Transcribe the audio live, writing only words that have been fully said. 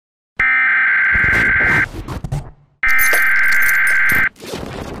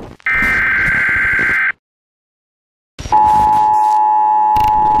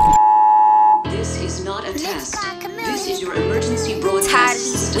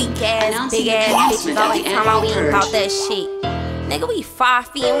ass, big ass bitches always talking about we ain't about that shit. Nigga, we 5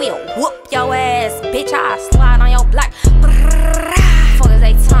 feet and we'll whoop your ass, bitch. I slide on your block. Fuck is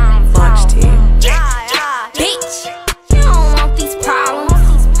they time for? Bitch, you don't want these problems.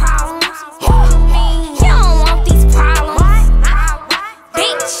 You don't want these problems.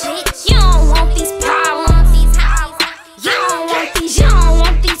 Bitch, you don't want these problems. You don't want these. You don't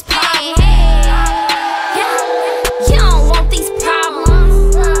want these problems. You don't want these problems.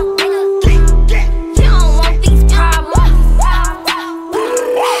 You don't want these problems.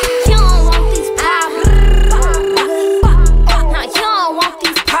 You don't want these problems. Now you don't want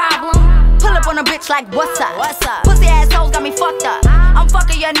these problems. Pull up on a bitch like what's up? Pussy assholes got me fucked up. I'm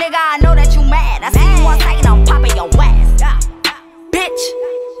fucking your nigga, I know that you mad. I see you one second, I'm popping your ass. Bitch,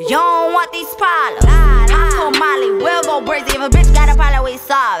 you don't want these problems. I'm too Molly, we'll go Brazy. If a bitch got a problem, we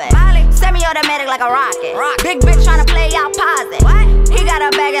solve it. Semi-automatic like a rocket. Big bitch tryna play out posit. He got a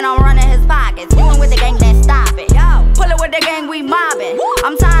bag and I'm running his pockets. You ain't with the gang, then stop it. Pull it with the gang, we mobbing.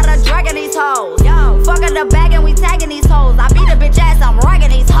 I'm tired of dragging these hoes. Fucking the bag and we tagging these hoes. I beat the bitch ass, I'm ragging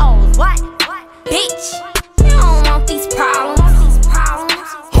these hoes. What? Bitch, you don't want these problems.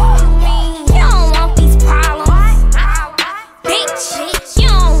 You don't want these problems. Bitch, you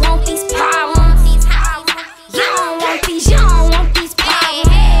don't want these problems. You don't want these. You don't want these problems.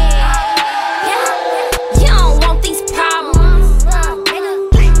 You don't want these problems. You don't want these problems.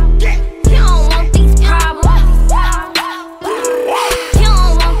 You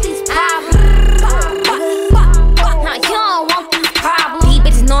don't want these problems. Now you don't want these problems. These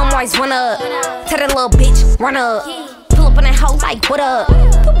bitches know I'm always one up. Tell that little bitch, run up. Pull up on that hoe like, what up?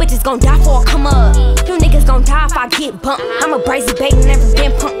 You bitches gon' die before I come up. You niggas gon' die if I get bumped. I'm a Brazy baby, never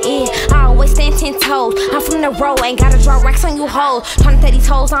been pumped in. I always stand 10 toes. I'm from the road, ain't gotta draw racks on you hoes. Tryna tell these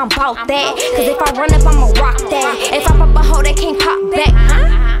hoes I'm bout that. Cause if I run up, I'ma rock that. If I pop a hoe, they can't pop back,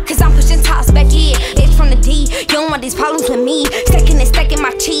 huh? Cause I'm pushing tops back, yeah. Bitch from the D, you don't want these problems with me. Stacking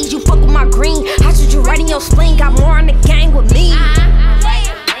my cheese, you fuck with my green. How should you right in your spleen? Got more in the gang with me.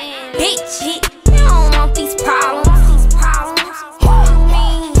 Bitch, you don't want these problems. You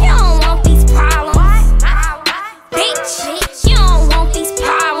don't want these problems. Bitch, you don't want these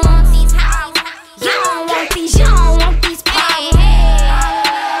problems. You don't want these. You don't want these problems.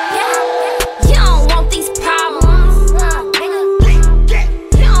 You don't want these problems. You don't want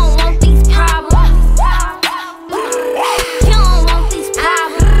these problems. You don't want these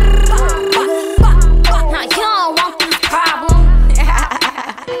problems. Now you don't want these problems.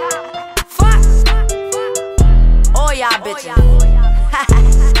 Fuck all y'all bitches.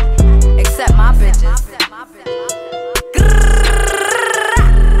 Except my bitches.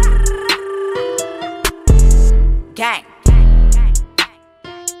 Gang.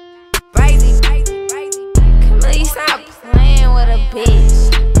 Brazy. Kamillion, stop playing with a bitch.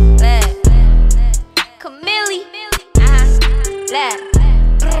 Kamillion,